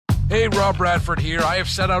Hey, Rob Bradford here. I have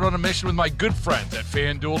set out on a mission with my good friends at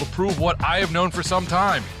FanDuel to prove what I have known for some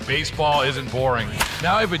time. Baseball isn't boring.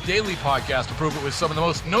 Now I have a daily podcast to prove it with some of the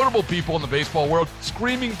most notable people in the baseball world,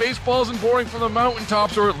 screaming baseball isn't boring from the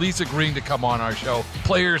mountaintops, or at least agreeing to come on our show.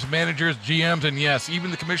 Players, managers, GMs, and yes, even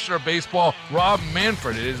the commissioner of baseball, Rob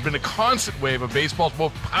Manfred. It has been a constant wave of baseball's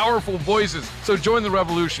most powerful voices. So join the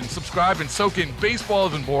revolution. Subscribe and soak in Baseball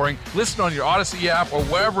Isn't Boring. Listen on your Odyssey app or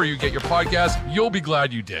wherever you get your podcasts. You'll be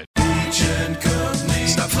glad you did. Beach and Company.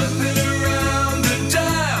 Stop flipping around the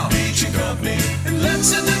dial. Beach and Company. And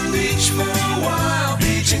let's hit the beach for a while.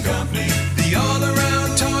 Beach and Company. The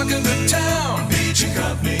all-around talk of the town. Beach and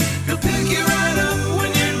Company. He'll pick you right up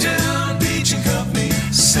when you're down. Beach and Company.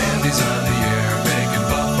 Sandy's on the air making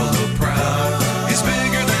Buffalo proud. He's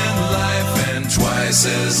bigger than life and twice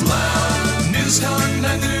as loud. News Talk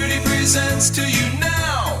 930 presents to you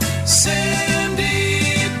now,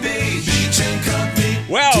 Sandy Beach and Company.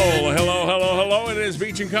 Well, hello. It is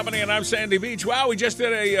Beach and Company, and I'm Sandy Beach. Wow, we just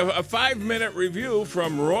did a 5-minute review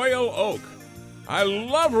from Royal Oak. I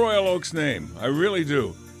love Royal Oak's name. I really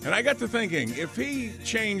do. And I got to thinking, if he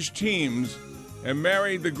changed teams and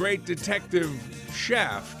married the great detective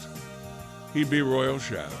Shaft, he'd be Royal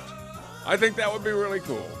Shaft. I think that would be really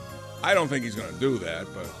cool. I don't think he's going to do that,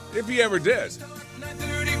 but if he ever did.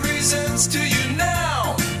 930 presents to you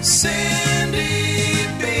now, Sandy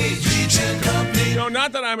Beach and Company.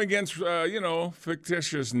 Not that I'm against,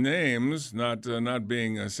 fictitious names, not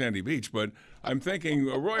being Sandy Beach, but I'm thinking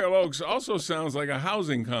Royal Oaks also sounds like a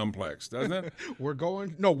housing complex, doesn't it?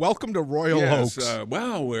 Welcome to Royal Oaks.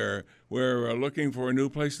 We're looking for a new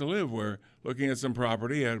place to live. We're looking at some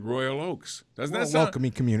property at Royal Oaks. Doesn't that sound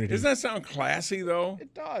welcoming community? Doesn't that sound classy, though?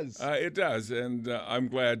 It does. It does, and I'm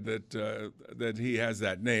glad that he has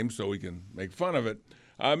that name so we can make fun of it.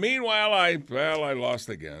 Meanwhile, I lost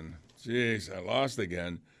again. Jeez, I lost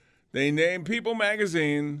again. They named People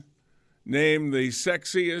Magazine named the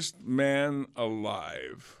sexiest man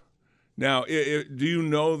alive. Now, do you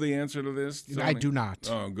know the answer to this? I do not.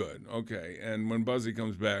 Oh, good. Okay. And when Buzzy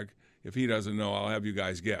comes back, if he doesn't know, I'll have you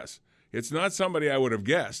guys guess. It's not somebody I would have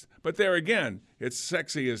guessed, but there again, it's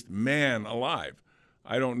sexiest man alive.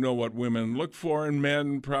 I don't know what women look for in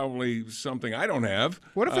men, probably something I don't have.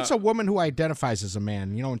 What if it's a woman who identifies as a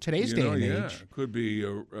man? In today's day and age. Could be a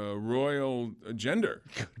royal gender.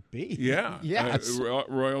 Could be. Yeah. Yes.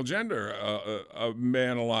 Royal gender, a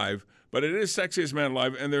man alive. But it is sexiest man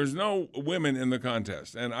alive, and there's no women in the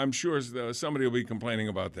contest. And I'm sure somebody will be complaining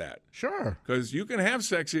about that. Sure. Because you can have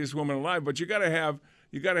sexiest woman alive, but you got to have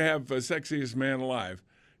sexiest man alive.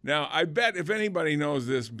 Now, I bet if anybody knows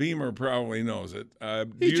this, Beamer probably knows it.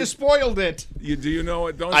 He just spoiled it. Do you know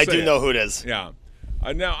it? Don't I say do it. know who it is. Yeah.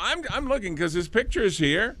 Now, I'm looking because his picture's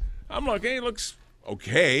here. I'm looking. He looks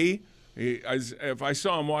okay. If I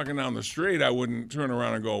saw him walking down the street, I wouldn't turn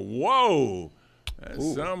around and go, whoa,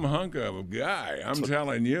 that's some hunk of a guy. I'm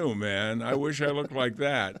telling you, man. I wish I looked like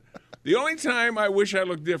that. The only time I wish I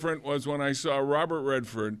looked different was when I saw Robert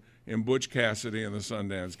Redford in Butch Cassidy and the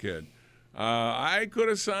Sundance Kid. I could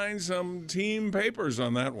have signed some team papers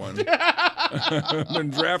on that one. Been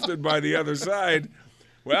drafted by the other side.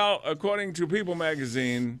 Well, according to People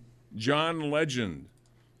Magazine, John Legend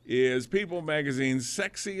is People Magazine's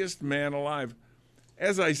sexiest man alive.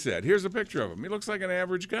 As I said, here's a picture of him. He looks like an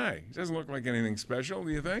average guy. He doesn't look like anything special,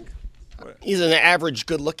 do you think? He's an average,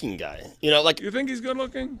 good-looking guy. You think he's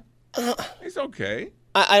good-looking? He's okay.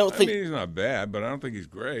 I don't think. I mean, he's not bad, but I don't think he's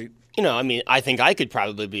great. I think I could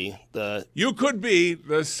probably be the. You could be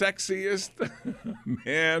the sexiest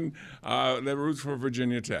man that roots for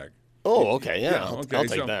Virginia Tech. Oh, okay, yeah. I'll take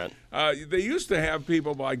so, that. They used to have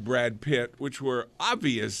people like Brad Pitt, which were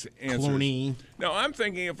obvious answers. Clooney. Now, I'm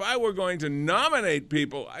thinking if I were going to nominate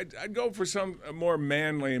people, I'd go for some more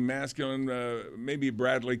manly and masculine, maybe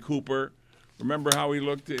Bradley Cooper. Remember how he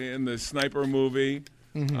looked in the Sniper movie?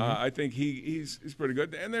 Mm-hmm. I think he's pretty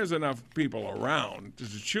good. And there's enough people around to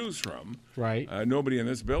choose from. Right. Nobody in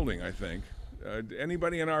this building, I think.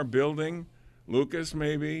 Anybody in our building? Lucas,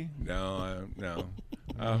 maybe? No.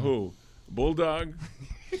 Who? Bulldog?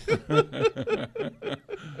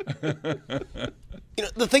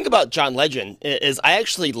 The thing about John Legend is I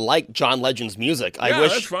actually like John Legend's music.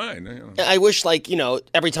 That's fine. I wish,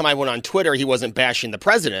 every time I went on Twitter, he wasn't bashing the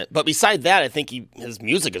president. But beside that, I think his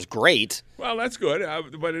music is great. Well, that's good.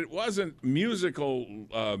 But it wasn't musical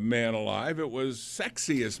man alive. It was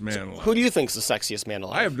sexiest man alive. Who do you think's the sexiest man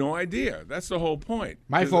alive? I have no idea. That's the whole point.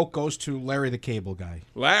 My vote goes to Larry the Cable Guy.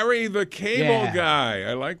 Larry the Cable Guy.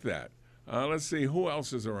 I like that. Let's see. Who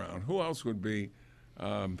else is around? Who else would be?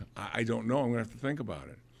 I don't know. I'm going to have to think about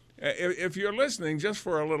it. If you're listening, just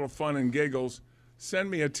for a little fun and giggles,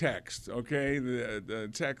 send me a text, okay? The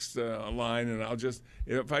text line, and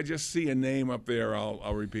if I just see a name up there,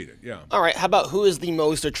 I'll repeat it. Yeah. All right. How about who is the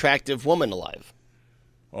most attractive woman alive?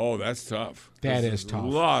 Oh, that's tough. That This is tough. A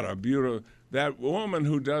lot of beautiful. That woman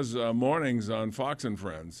who does mornings on Fox and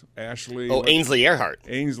Friends, Ashley. Oh, Ainsley Earhart.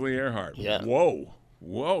 Ainsley Earhart. Yeah.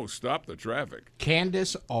 Whoa! Stop the traffic.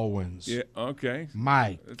 Candace Owens. Yeah. Okay.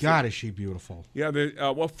 My God, is she beautiful? Yeah.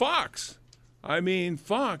 Well, Fox. I mean,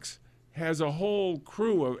 Fox has a whole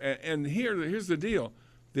crew of, and here's the deal.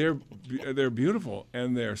 They're beautiful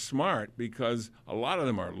and they're smart because a lot of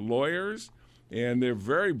them are lawyers and they're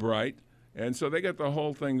very bright. And so they got the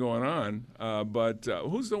whole thing going on. But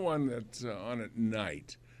who's the one that's on at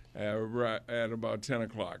night at about 10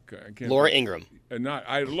 o'clock? Laura Ingraham.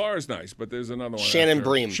 Laura's nice, but there's another one. Shannon after.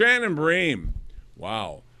 Bream. Shannon Bream.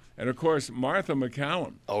 Wow. And, of course, Martha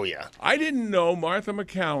McCallum. Oh, yeah. I didn't know Martha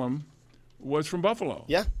McCallum was from Buffalo.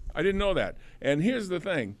 Yeah. I didn't know that. And here's the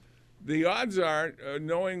thing. The odds are,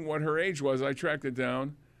 knowing what her age was, I tracked it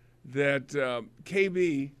down, that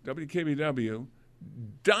WKBW,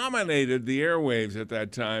 dominated the airwaves at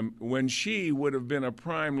that time when she would have been a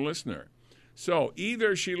prime listener. So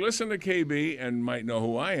either she listened to KB and might know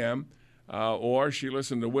who I am, or she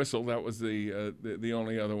listened to Whistle. That was the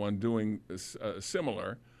only other one doing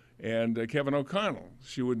similar. And Kevin O'Connell,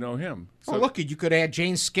 she would know him. So, Look, you could add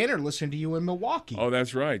Jane Skinner listening to you in Milwaukee. Oh,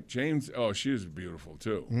 that's right. James, she was beautiful,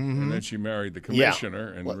 too. Mm-hmm. And then she married the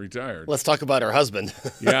commissioner and retired. Let's talk about her husband.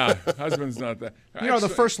 Yeah, husband's not that. The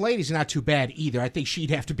first lady's not too bad either. I think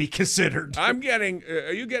she'd have to be considered. Are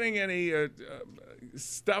you getting any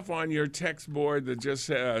stuff on your text board that just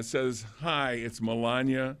says, hi, it's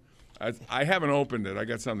Melania? I haven't opened it. I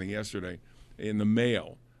got something yesterday in the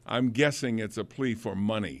mail. I'm guessing it's a plea for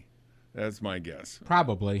money. That's my guess.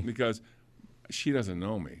 Probably. Because she doesn't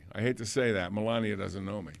know me. I hate to say that. Melania doesn't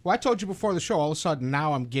know me. Well, I told you before the show, all of a sudden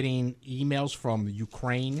now I'm getting emails from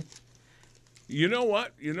Ukraine. You know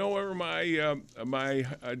what? You know where my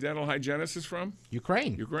dental hygienist is from?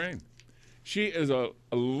 Ukraine. Ukraine. She is a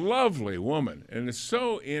lovely woman. And it's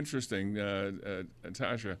so interesting,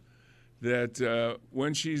 Tasha, that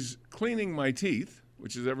when she's cleaning my teeth,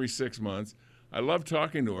 which is every 6 months, I love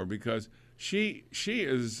talking to her because she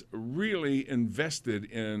is really invested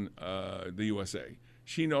in the USA.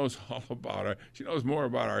 She knows all about it. She knows more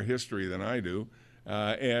about our history than I do.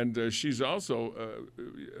 And she's also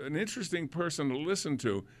an interesting person to listen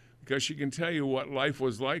to because she can tell you what life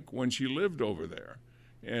was like when she lived over there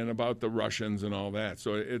and about the Russians and all that.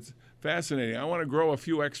 So it's fascinating. I want to grow a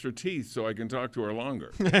few extra teeth so I can talk to her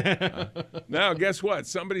longer. Now, guess what?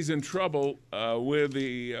 Somebody's in trouble with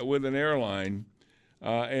an airline.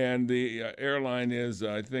 And the airline is,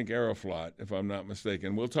 I think, Aeroflot, if I'm not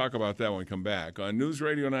mistaken. We'll talk about that when we come back on News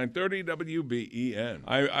Radio 930 WBEN.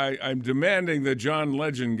 I'm demanding that John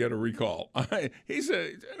Legend get a recall. He's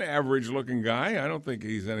an average-looking guy. I don't think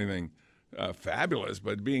he's anything fabulous,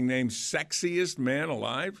 but being named sexiest man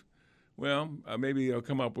alive, well, maybe he'll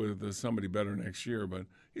come up with somebody better next year, but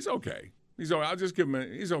he's okay. I'll just give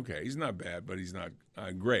him he's okay. He's not bad, but he's not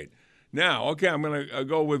great. Now, okay, I'm going to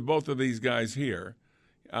go with both of these guys here.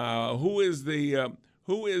 Who is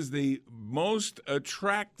the most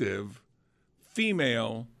attractive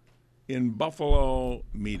female in Buffalo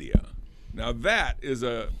media? Now that is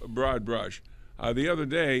a broad brush. The other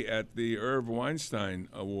day at the Irv Weinstein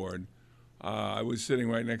Award, I was sitting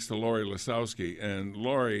right next to Lori Lasowski, and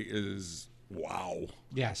Lori is wow.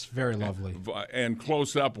 Yes, very lovely. And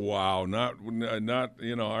close up wow, not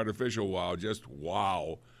artificial wow, just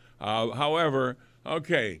wow. However,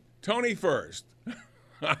 okay, Tony first.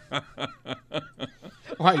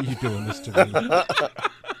 Why are you doing this to me?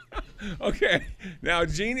 Okay, now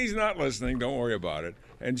Jeannie's not listening. Don't worry about it.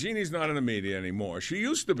 And Jeannie's not in the media anymore. She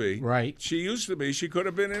used to be. Right. She used to be. She could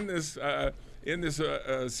have been in this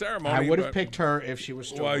ceremony. I would have picked her if she was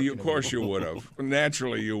still. Well, of course you would have.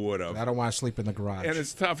 Naturally, you would have. I don't want to sleep in the garage. And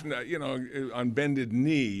it's tough, on bended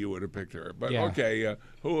knee, you would have picked her. But yeah. Okay,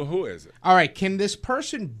 who is it? All right, can this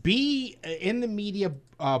person be in the media?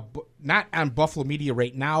 Not on Buffalo media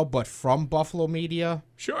right now, but from Buffalo media.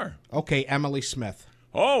 Sure. Okay, Emily Smith.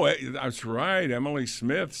 Oh, that's right. Emily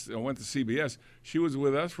Smith went to CBS. She was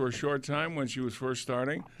with us for a short time when she was first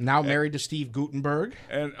starting. Now married to Steve Guttenberg.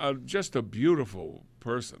 And just a beautiful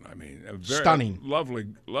person. I mean, a very stunning,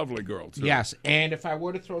 lovely girl too. Yes, and if I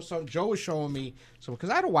were to throw some, Joe was showing me some because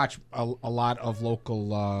I don't watch a lot of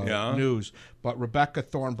local news, but Rebecca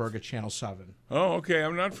Thornburg at Channel 7. Oh, okay.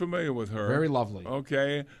 I'm not familiar with her. Very lovely.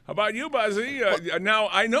 Okay. How about you, Buzzy? Now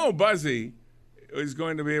I know Buzzy is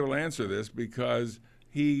going to be able to answer this because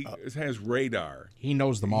He has radar. He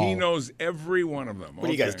knows them all. He knows every one of them. What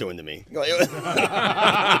are you guys doing to me?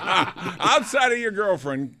 Outside of your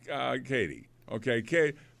girlfriend, Katie. Okay,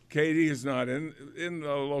 Katie is not in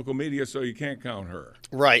the local media, so you can't count her.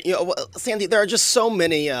 Right. Sandy, there are just so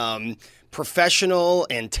many professional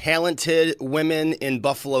and talented women in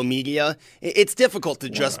Buffalo media. It's difficult to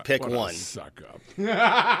just pick what one. A suck up.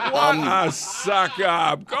 What a suck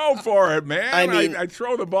up. Go for it, man. I mean, I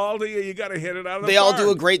throw the ball to you. You got to hit it out of the They all park.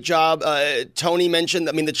 do a great job. Tony mentioned,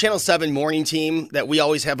 the Channel 7 morning team that we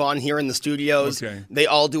always have on here in the studios, Okay. they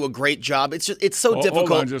all do a great job. It's so difficult.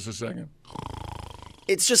 Hold on just a second.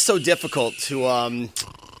 It's just so difficult to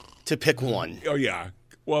pick one. Oh, yeah.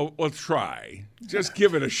 Well, try. Just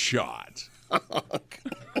give it a shot.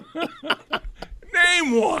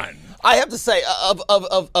 Name one. I have to say,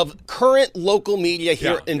 of current local media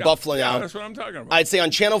here in Buffalo now, that's what I'm talking about. I'd say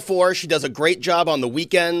on Channel 4, she does a great job on the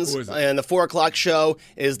weekends. Who is it? And the 4 o'clock show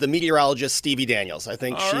is the meteorologist Stevie Daniels. I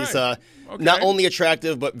think All she's right. Okay. not only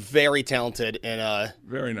attractive, but very talented in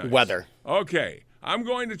Very nice. weather. Okay. I'm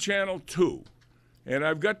going to Channel 2, and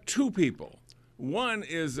I've got two people. One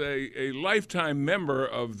is a lifetime member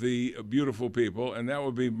of the Beautiful People, and that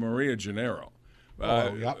would be Maria Gennaro.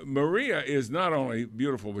 Yep. Maria is not only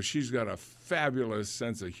beautiful, but she's got a fabulous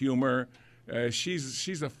sense of humor.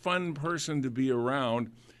 She's a fun person to be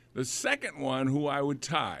around. The second one, who I would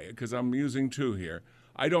tie, because I'm using two here,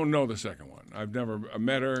 I don't know the second one. I've never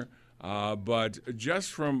met her, but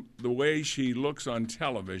just from the way she looks on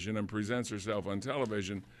television and presents herself on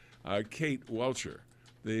television, Kate Welcher.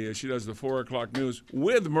 She does the 4 o'clock news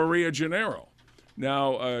with Maria Gennaro.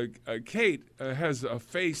 Now, Kate has a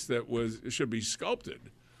face that should be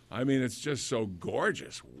sculpted. I mean, it's just so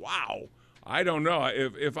gorgeous. Wow. I don't know.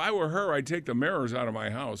 If I were her, I'd take the mirrors out of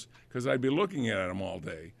my house because I'd be looking at them all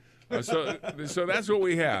day. So that's what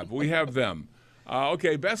we have. We have them.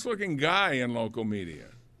 Okay, best looking guy in local media.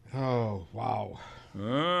 Oh, wow.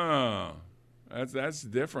 Oh, that's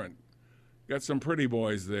different. Got some pretty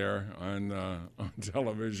boys there on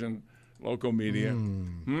television, local media.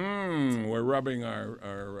 We're rubbing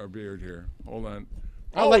our beard here. Hold on.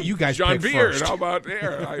 I'll let you guys John pick Beard. first. How about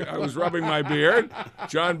there? I was rubbing my beard.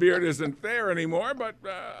 John Beard isn't there anymore, but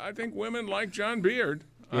I think women like John Beard.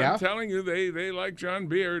 Yeah? I'm telling you, they like John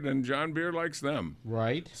Beard, and John Beard likes them.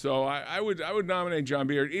 Right. So I would nominate John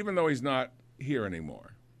Beard, even though he's not here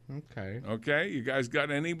anymore. Okay. Okay, you guys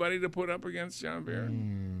got anybody to put up against John Beard?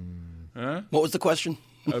 Huh? What was the question?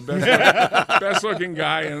 Best looking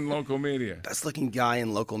guy in local media. Best looking guy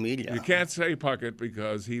in local media. You can't say Puckett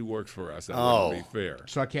because he works for us. That wouldn't be fair.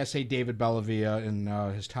 So I can't say David Bellavia in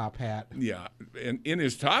his top hat. Yeah, in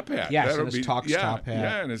his top hat. Yes, That'll in his top hat.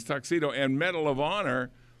 Yeah, in his tuxedo and Medal of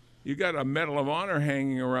Honor. You got a Medal of Honor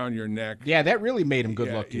hanging around your neck. Yeah, that really made him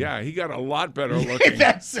good looking. Yeah, he got a lot better looking.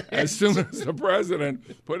 That's it. As soon as the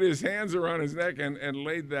president put his hands around his neck and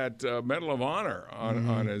laid that Medal of Honor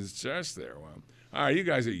on his chest there. Well, all right, you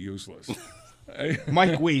guys are useless.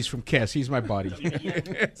 Mike Weiss from Kiss. He's my buddy.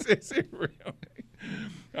 Is he really?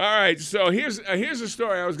 All right, so here's a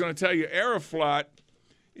story I was going to tell you. Aeroflot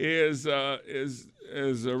is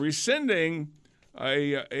rescinding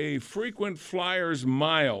a frequent flyer's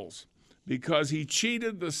miles because he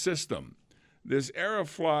cheated the system. This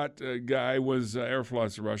Aeroflot guy was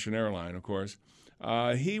Aeroflot's a Russian airline, of course.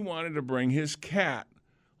 He wanted to bring his cat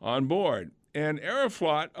on board, and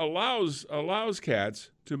Aeroflot allows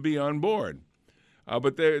cats to be on board,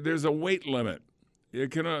 but there's a weight limit. They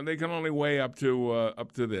can only weigh up to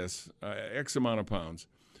this X amount of pounds,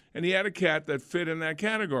 and he had a cat that fit in that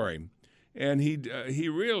category. And he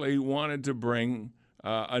really wanted to bring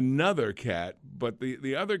another cat, but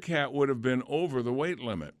the other cat would have been over the weight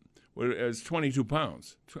limit. It's 22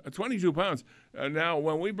 pounds. 22 pounds. Now,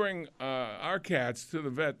 when we bring our cats to the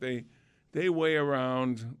vet, they weigh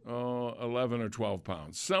around 11 or 12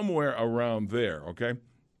 pounds, somewhere around there. Okay,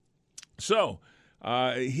 so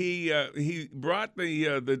he brought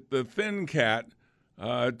the thin cat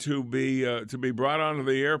to be brought onto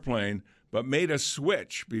the airplane, but made a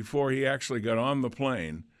switch before he actually got on the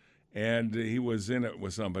plane, and he was in it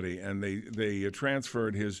with somebody, and they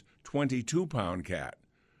transferred his 22-pound cat.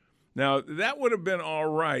 Now, that would have been all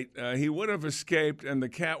right. He would have escaped, and the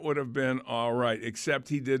cat would have been all right, except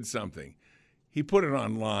he did something. He put it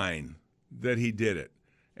online that he did it.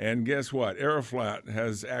 And guess what? Aeroflot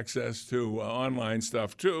has access to online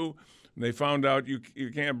stuff, too. They found out you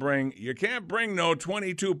can't bring no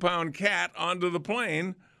 22-pound cat onto the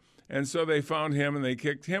plane. And so they found him, and they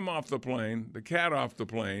kicked him off the plane, the cat off the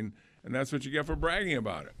plane, and that's what you get for bragging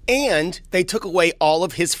about it. And they took away all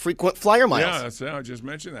of his frequent flyer miles. Yeah, I just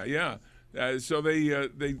mentioned that, yeah. So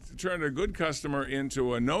they turned a good customer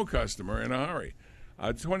into a no customer in a hurry.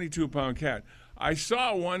 A 22-pound cat. I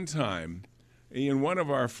saw one time in one of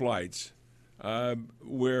our flights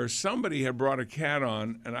where somebody had brought a cat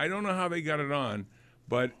on, and I don't know how they got it on,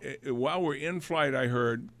 but while we're in flight, I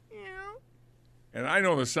heard, meow. And I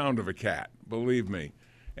know the sound of a cat, believe me.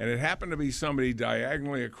 And it happened to be somebody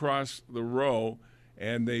diagonally across the row,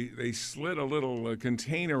 and they slid a little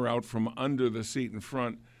container out from under the seat in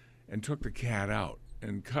front and took the cat out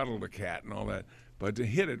and cuddled the cat and all that. But to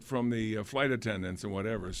hit it from the flight attendants and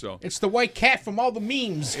whatever. So It's the white cat from all the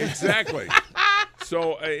memes. exactly.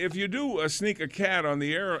 So if you do sneak a cat on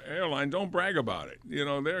the airline, don't brag about it. You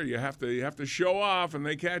know, there you have to show off, and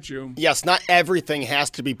they catch you. Yes, not everything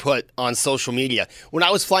has to be put on social media. When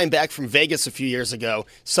I was flying back from Vegas a few years ago,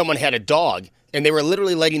 someone had a dog, and they were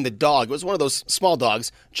literally letting the dog, it was one of those small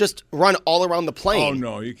dogs, just run all around the plane. Oh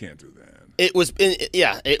no, you can't do that.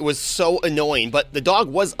 It was so annoying, but the dog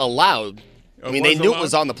was allowed. I mean, they knew it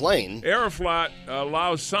was on the plane. Aeroflot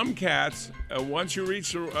allows some cats, once you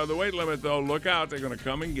reach the weight limit, though, look out. They're going to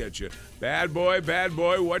come and get you. Bad boy,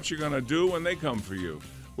 what you going to do when they come for you?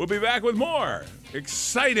 We'll be back with more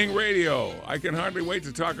exciting radio. I can hardly wait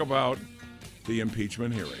to talk about the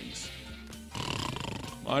impeachment hearings.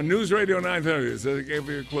 On News Radio 930, does that give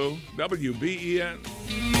you a clue? WBEN.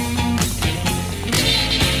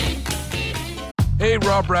 Hey,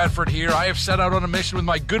 Rob Bradford here. I have set out on a mission with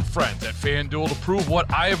my good friends at FanDuel to prove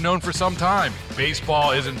what I have known for some time.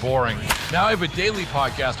 Baseball isn't boring. Now I have a daily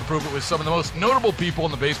podcast to prove it with some of the most notable people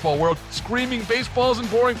in the baseball world, screaming baseball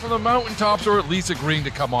isn't boring from the mountaintops, or at least agreeing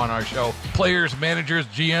to come on our show. Players, managers,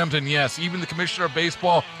 GMs, and yes, even the commissioner of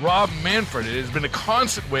baseball, Rob Manfred. It has been a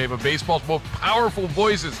constant wave of baseball's most powerful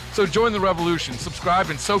voices. So join the revolution.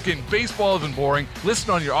 Subscribe and soak in Baseball Isn't Boring.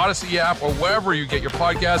 Listen on your Odyssey app or wherever you get your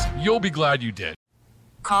podcasts. You'll be glad you did.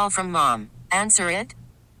 Call from mom. Answer it.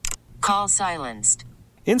 Call silenced.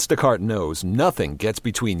 Instacart knows nothing gets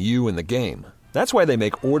between you and the game. That's why they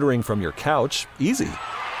make ordering from your couch easy.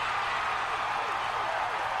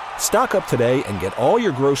 Stock up today and get all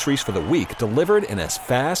your groceries for the week delivered in as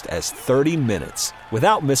fast as 30 minutes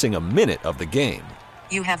without missing a minute of the game.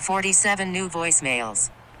 You have 47 new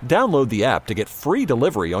voicemails. Download the app to get free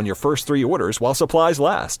delivery on your first 3 orders while supplies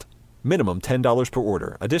last. Minimum $10 per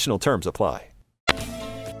order. Additional terms apply.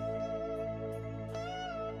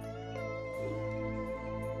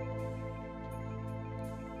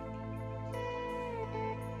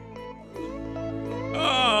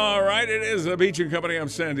 It is the Beach and Company. I'm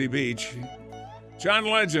Sandy Beach. John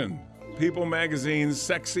Legend, People Magazine's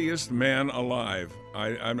sexiest man alive.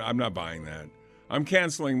 I'm not buying that. I'm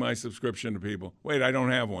canceling my subscription to People. Wait, I don't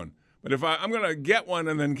have one. But if I'm going to get one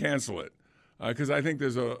and then cancel it, because I think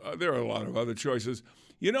there are a lot of other choices.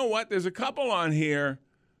 You know what? There's a couple on here,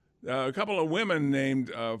 a couple of women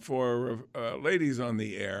named for ladies on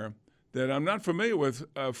the air that I'm not familiar with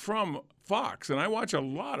from Fox. And I watch a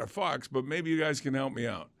lot of Fox, but maybe you guys can help me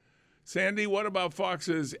out. Sandy, what about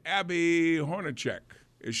Fox's Abby Hornacek?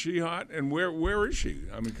 Is she hot? And where is she?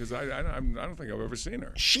 I mean, because I don't think I've ever seen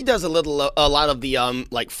her. She does a lot of the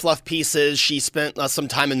like fluff pieces. She spent some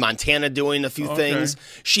time in Montana doing a few things.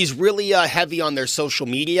 She's really heavy on their social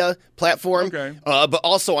media platform. Okay. But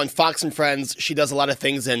also on Fox and Friends, she does a lot of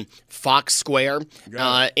things in Fox Square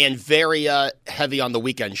and very heavy on the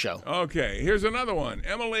Weekend Show. Okay, here's another one.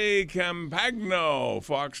 Emily Campagno,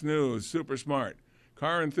 Fox News, super smart.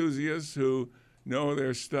 Car enthusiasts who know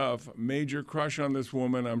their stuff. Major crush on this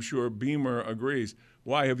woman. I'm sure Beamer agrees.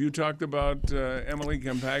 Why? Have you talked about Emily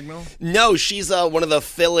Campagno? No, she's one of the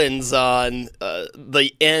fill-ins on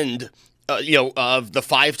the end. Of the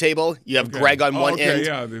 5 table. You have Greg on one end.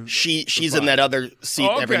 Yeah, she's in that other seat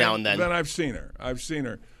every now and then. Then I've seen her.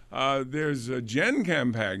 There's Jen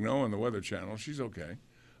Campagno on the Weather Channel. She's okay.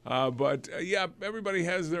 But everybody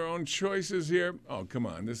has their own choices here. Oh, come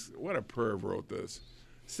on. What a perv wrote this.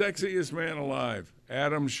 Sexiest man alive,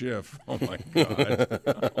 Adam Schiff. Oh, my God.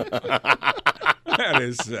 That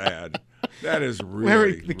is sad. That is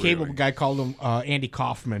really, the cable guy called him Andy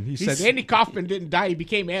Kaufman. He said Andy Kaufman didn't die. He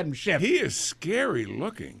became Adam Schiff. He is scary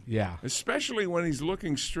looking. Yeah. Especially when he's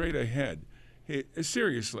looking straight ahead.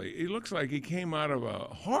 Seriously, he looks like he came out of a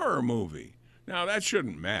horror movie. Now, that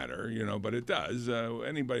shouldn't matter, but it does.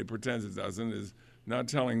 Anybody pretends it doesn't is not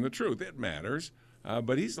telling the truth. It matters.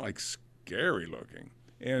 But he's like scary looking.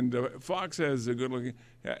 And Fox has a good looking.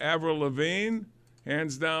 Avril Lavigne,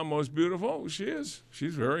 hands down most beautiful. She is.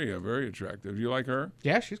 She's very, very attractive. You like her?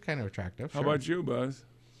 Yeah, she's kind of attractive. How about you, Buzz?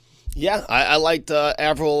 Yeah, I liked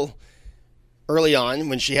Avril early on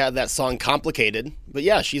when she had that song "Complicated." But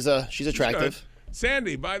yeah, she's attractive.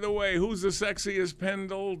 Sandy, by the way, who's the sexiest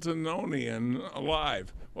Pendletononian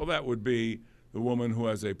alive? Well, that would be the woman who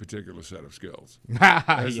has a particular set of skills.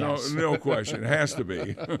 There's Yes. no question. It has to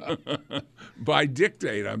be. By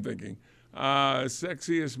dictate, I'm thinking.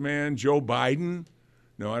 Sexiest man, Joe Biden?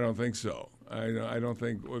 No, I don't think so. I don't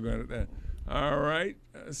think we're going to. All right.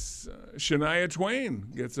 Shania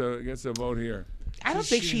Twain gets a vote here. I don't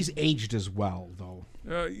think she's aged as well, though.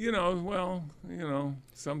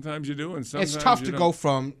 Sometimes you do and sometimes It's tough you to don't. go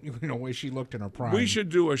from where she looked in her prime. We should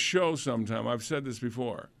do a show sometime. I've said this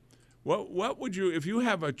before. What would you, if you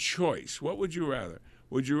have a choice, what would you rather?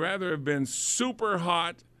 Would you rather have been super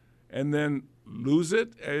hot and then lose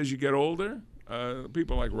it as you get older?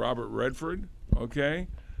 People like Robert Redford, okay?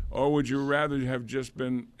 Or would you rather have just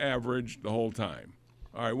been average the whole time?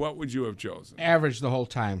 All right, what would you have chosen? Average the whole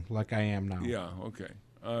time, like I am now. Yeah,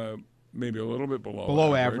 okay. Maybe a little bit below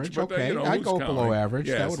Below average. average, but then, okay. I'd who's go counting? below average.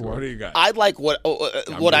 Yes, That would work. What do you got? I'd like what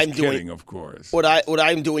I'm just doing. kidding, of course. What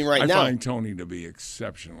I'm doing right I now. find Tony to be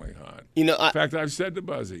exceptionally hot. You know, In fact, I've said to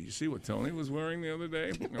Buzzy, you see what Tony was wearing the other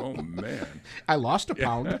day? Oh, man. I lost a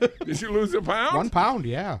pound. Did you lose a pound? 1 pound,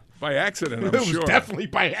 yeah. By accident, I'm It was sure. definitely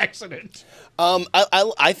by accident.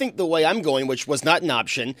 I think the way I'm going, which was not an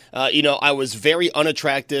option, I was very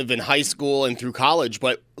unattractive in high school and through college,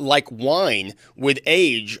 but like wine, with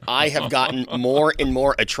age, I have gotten more and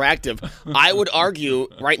more attractive. I would argue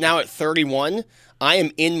right now at 31, I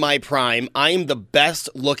am in my prime. I am the best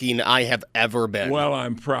looking I have ever been. Well,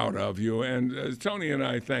 I'm proud of you. And Tony and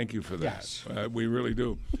I thank you for that. Yes. We really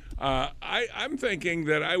do. I'm thinking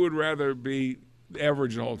that I would rather be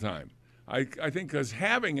average the whole time. I think because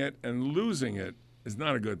having it and losing it is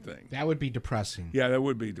not a good thing. That would be depressing. Yeah, that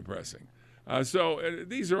would be depressing.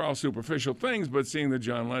 These are all superficial things, but seeing that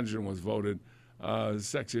John Legend was voted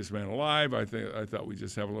sexiest man alive, I thought we'd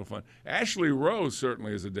just have a little fun. Ashley Rose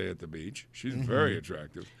certainly is a day at the beach. She's very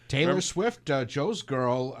attractive. Taylor Swift, Joe's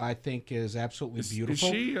girl, I think is absolutely beautiful.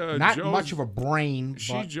 Is she not Joe's, much of a brain, Is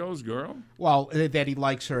she but Joe's girl? well, that he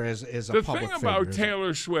likes her as a The public thing about figure.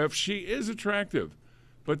 Taylor Swift, she is attractive.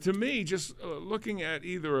 But to me, just looking at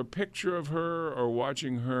either a picture of her or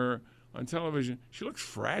watching her on television, she looks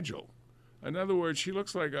fragile. In other words, she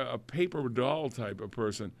looks like a paper doll type of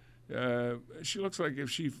person. She looks like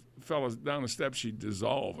if she fell down a step, she'd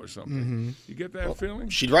dissolve or something. Mm-hmm. You get that feeling?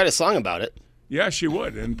 She'd write a song about it. Yeah, she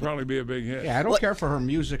would, and probably be a big hit. Yeah, I don't care for her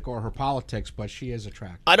music or her politics, but she is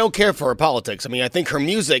attractive. I don't care for her politics. I mean, I think her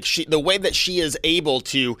music, the way that she is able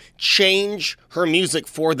to change her music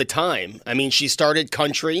for the time. I mean, she started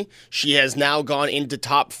country. She has now gone into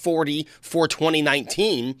top 40 for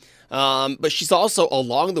 2019. But she's also,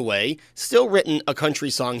 along the way, still written a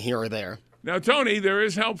country song here or there. Now, Tony, there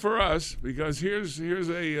is help for us because here's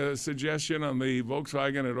a suggestion on the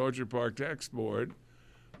Volkswagen at Orchard Park text board.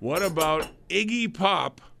 What about Iggy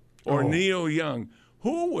Pop or Neil Young?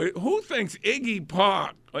 Who thinks Iggy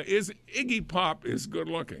Pop is good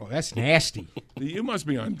looking? Oh, that's nasty. You must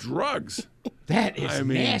be on drugs. That is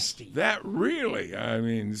nasty. That really,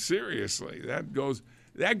 seriously, that goes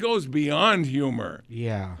beyond humor.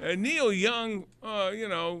 Yeah. Neil Young,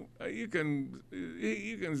 you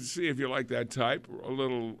can see if you like that type. A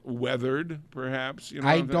little weathered, perhaps. You know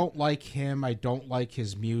I don't like him. I don't like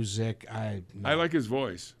his music. I like his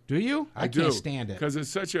voice. Do you? I do, can't stand it. because it's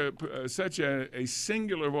such a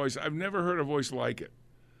singular voice. I've never heard a voice like it.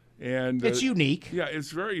 And It's unique. Yeah,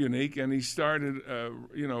 it's very unique. And he started,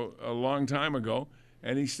 a long time ago.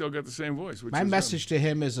 And he's still got the same voice. Which My is message to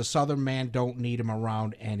him is a Southern man don't need him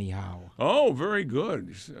around anyhow. Oh, very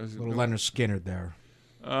good. Little Leonard Skinner there.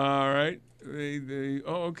 All right.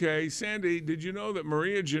 Okay. Sandy, did you know that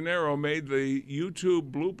Maria Gennaro made the YouTube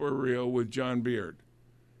blooper reel with John Beard?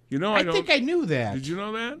 I think I knew that. Did you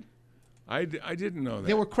know that? I didn't know that.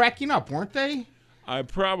 They were cracking up, weren't they?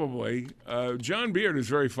 Probably. John Beard is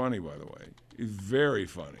very funny, by the way. He's very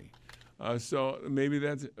funny. So maybe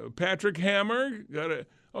that's Patrick Hammer.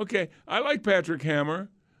 Okay, I like Patrick Hammer.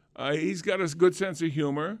 He's got a good sense of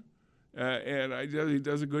humor, and he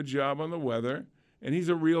does a good job on the weather. And he's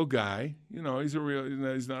a real guy. He's a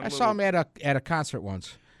real. He's not. I saw him at a concert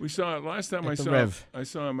once. We saw it last time. At the Rev. I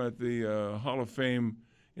saw him at the Hall of Fame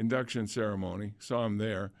induction ceremony. Saw him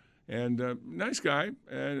there, and nice guy.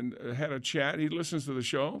 And had a chat. He listens to the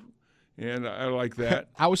show. And I like that.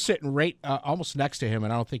 I was sitting right almost next to him,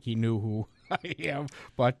 and I don't think he knew who I am.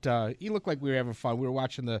 But he looked like we were having fun. We were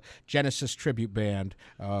watching the Genesis tribute band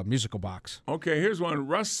musical box. Okay, here's one.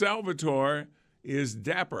 Russ Salvatore is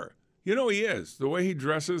dapper. He is. The way he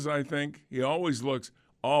dresses, I think, he always looks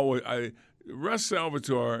Russ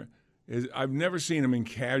Salvatore is. I've never seen him in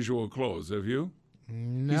casual clothes. Have you?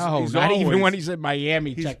 No, he's not even always- when he's in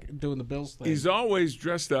Miami doing the Bills thing. He's always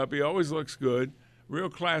dressed up. He always looks good. Real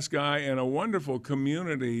class guy and a wonderful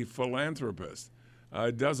community philanthropist.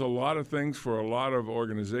 Does a lot of things for a lot of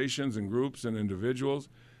organizations and groups and individuals.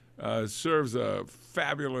 Serves a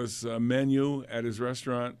fabulous menu at his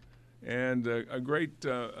restaurant, and a great.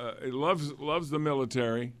 He loves the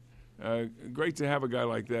military. Great to have a guy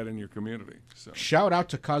like that in your community. So. Shout out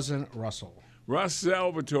to cousin Russell. Russ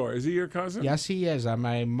Salvatore, is he your cousin? Yes, he is on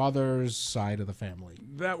my mother's side of the family.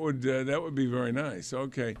 That would be very nice.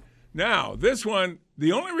 Okay. Now, this one,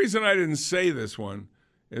 the only reason I didn't say this one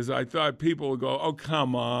is I thought people would go, oh,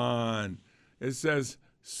 come on. It says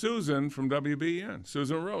Susan from WBEN.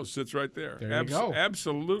 Susan Rose sits right there. There you go.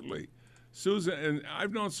 Absolutely. Susan, and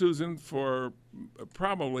I've known Susan for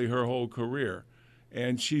probably her whole career,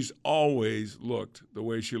 and she's always looked the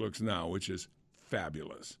way she looks now, which is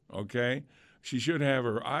fabulous, okay? She should have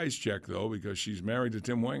her eyes checked, though, because she's married to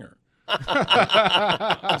Tim Wenger. So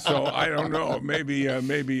I don't know. Maybe go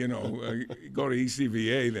to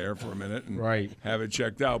ECVA there for a minute and have it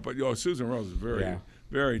checked out. But Susan Rose is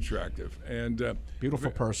very attractive and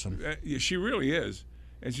beautiful person. She really is,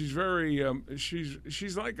 and she's very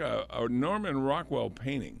she's like a Norman Rockwell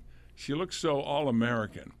painting. She looks so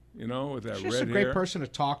all-American, with that She's red just a hair. great person to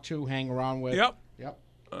talk to, hang around with. Yep.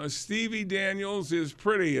 Stevie Daniels is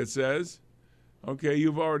pretty, it says. Okay,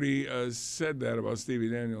 you've already said that about Stevie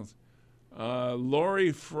Daniels.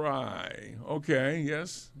 Lori Fry. Okay,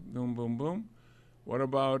 yes. Boom, boom, boom. What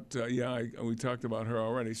about, we talked about her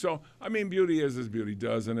already. So, beauty is as beauty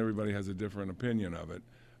does, and everybody has a different opinion of it.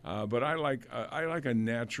 But I like a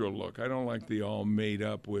natural look. I don't like the all made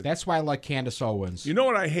up with. That's why I like Candace Owens. You know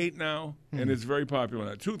what I hate now? And it's very popular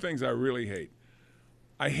now. Two things I really hate.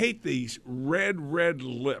 I hate these red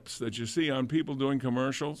lips that you see on people doing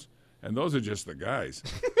commercials, and those are just the guys.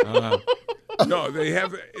 No, they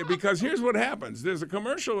have, because here's what happens. There's a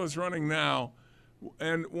commercial that's running now,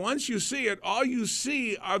 and once you see it, all you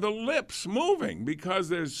see are the lips moving because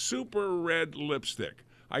there's super red lipstick.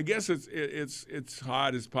 I guess it's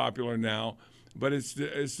hot, it's popular now, but it's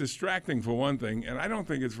distracting for one thing, and I don't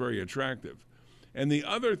think it's very attractive. And the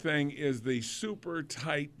other thing is the super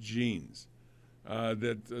tight jeans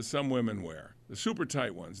that some women wear, the super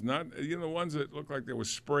tight ones, not the ones that look like they were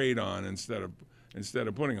sprayed on instead of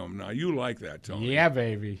putting them. Now, you like that, Tony. Yeah,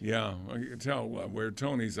 baby. Yeah, I can tell where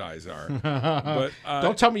Tony's eyes are. But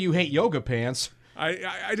don't tell me you hate yoga pants.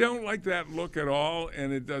 I don't like that look at all,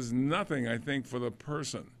 and it does nothing, I think, for the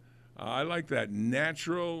person. I like that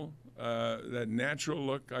natural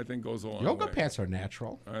look, I think, goes a long way. Yoga pants are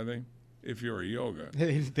natural. Are they? If you're a yoga.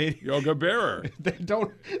 They yoga bearer. They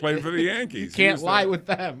don't. Playing for the Yankees. You can't lie with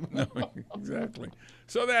them. No, exactly.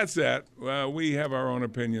 So that's that. We have our own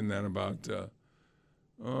opinion then about...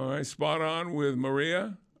 all right, spot on with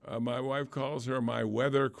Maria. My wife calls her my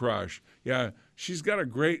weather crush. Yeah, she's got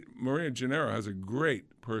Maria Gennaro has a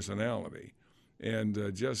great personality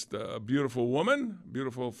and just a beautiful woman,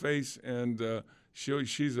 beautiful face, and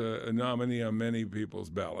she's a nominee on many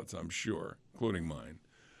people's ballots, I'm sure, including mine.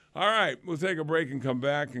 All right, we'll take a break and come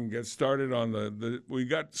back and get started on we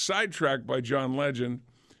got sidetracked by John Legend.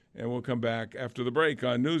 And we'll come back after the break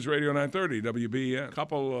on News Radio 930 WBEN. A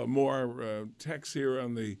couple more texts here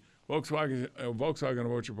on the Volkswagen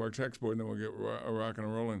Orchard Park text board, and then we'll get rocking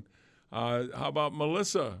and rolling. How about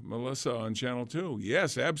Melissa? Melissa on Channel 2.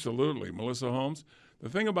 Yes, absolutely. Melissa Holmes. The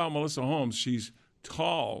thing about Melissa Holmes, she's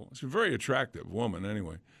tall. She's a very attractive woman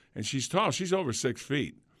anyway. And she's tall. She's over 6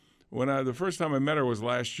 feet. The first time I met her was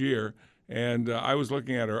last year. And I was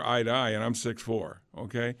looking at her eye to eye, and I'm 6'4",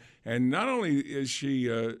 okay? And not only is she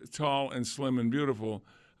tall and slim and beautiful,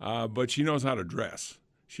 but she knows how to dress.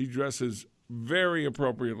 She dresses very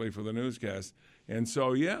appropriately for the newscast. And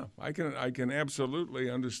so, yeah, I can absolutely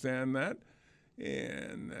understand that.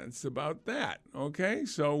 And that's about that, okay?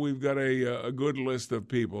 So we've got a good list of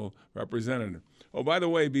people represented. Oh, by the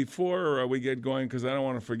way, before we get going, because I don't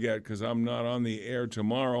want to forget, because I'm not on the air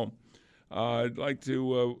tomorrow, I'd like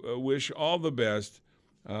to wish all the best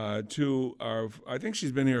to I think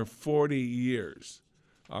she's been here 40 years,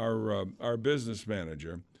 our business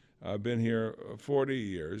manager. Been here 40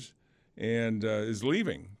 years and is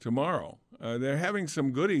leaving tomorrow. They're having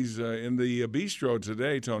some goodies in the bistro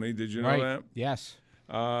today, Tony. Did you know that? Yes.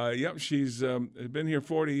 Yep, she's been here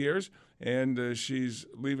 40 years, and she's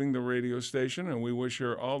leaving the radio station, and we wish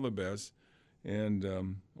her all the best. And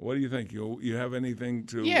what do you think? You have anything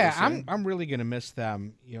to? Yeah, say? I'm really gonna miss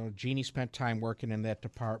them. Jeannie spent time working in that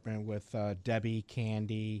department with Debbie,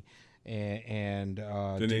 Candy, and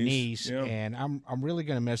Denise, yeah. And I'm really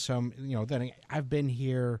gonna miss them. Then I've been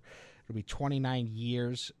here. It'll be 29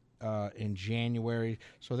 years in January.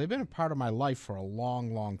 So they've been a part of my life for a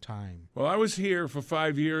long, long time. Well, I was here for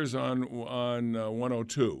 5 years on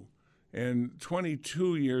 102, and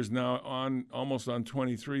 22 years now, almost on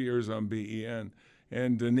 23 years on BEN.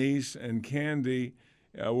 And Denise and Candy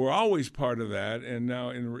were always part of that, and now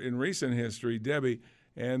in recent history, Debbie.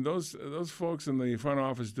 And those folks in the front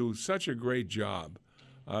office do such a great job.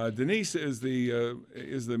 Denise is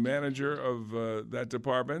the manager of that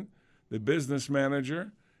department, the business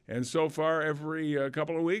manager. And so far, every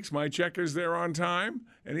couple of weeks, my check is there on time.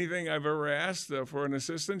 Anything I've ever asked for an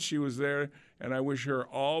assistant, she was there, and I wish her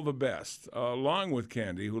all the best, along with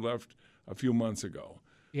Candy, who left a few months ago.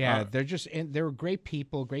 Yeah, they're great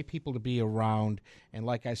people to be around, and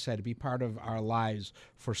like I said, to be part of our lives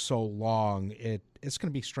for so long, it's going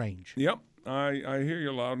to be strange. Yep, I hear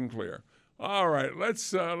you loud and clear. All right,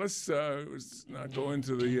 let's not go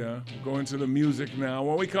into the music now.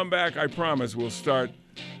 When we come back, I promise we'll start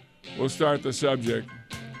the subject.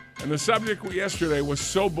 And the subject yesterday was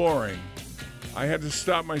so boring, I had to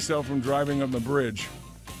stop myself from driving off the bridge,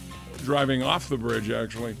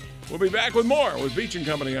 actually. We'll be back with more with Beach and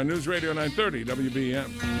Company on News Radio 930 WBN.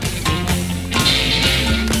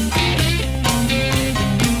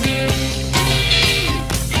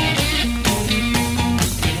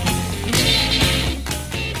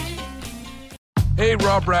 Hey,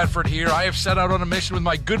 Rob Bradford here. I have set out on a mission with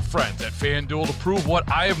my good friends at FanDuel to prove what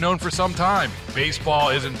I have known for some time. Baseball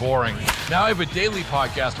isn't boring. Now I have a daily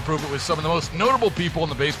podcast to prove it with some of the most notable people in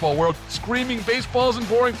the baseball world, screaming baseball isn't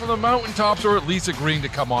boring from the mountaintops, or at least agreeing to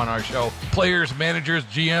come on our show. Players, managers,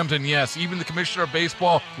 GMs, and yes, even the commissioner of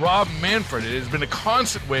baseball, Rob Manfred. It has been a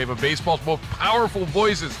constant wave of baseball's most powerful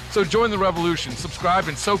voices. So join the revolution. Subscribe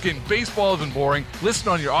and soak in Baseball Isn't Boring. Listen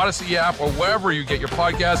on your Odyssey app or wherever you get your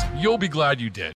podcasts. You'll be glad you did.